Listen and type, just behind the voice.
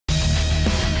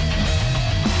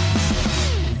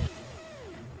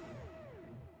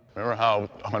Remember how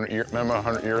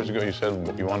 100 years ago you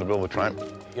said you wanted to build a Triumph?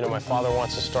 You know, my father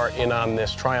wants to start in on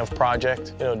this Triumph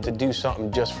project, you know, to do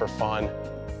something just for fun.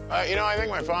 You know, I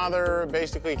think my father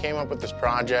basically came up with this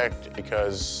project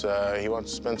because he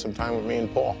wants to spend some time with me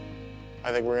and Paul.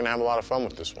 I think we're going to have a lot of fun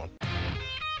with this one.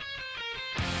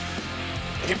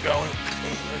 Keep going.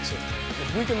 That's it.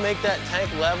 If we can make that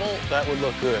tank level, that would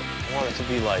look good. I want it to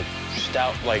be like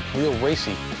stout, like real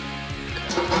racy.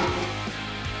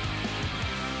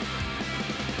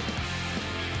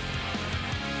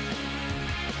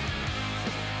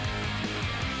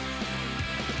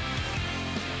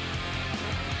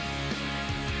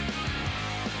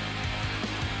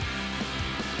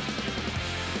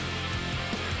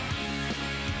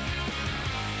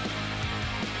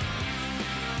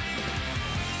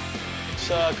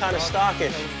 It's kind of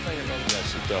stockish.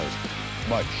 Yes, it does.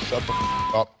 Mike, shut the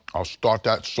up. I'll start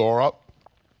that saw up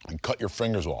and cut your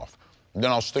fingers off. And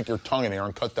then I'll stick your tongue in there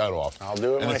and cut that off. I'll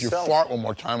do it and myself. And if you fart one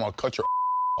more time, I'll cut your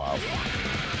out.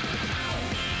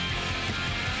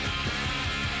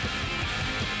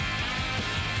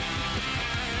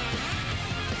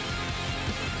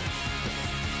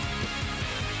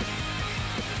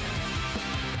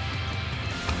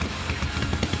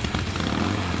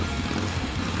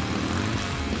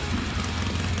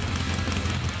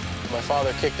 My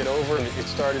father kicked it over, and it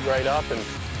started right up, and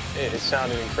it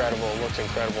sounded incredible. It looked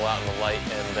incredible out in the light,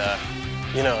 and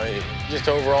you know, just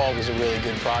overall, it was a really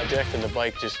good project, and the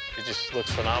bike just looks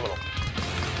phenomenal.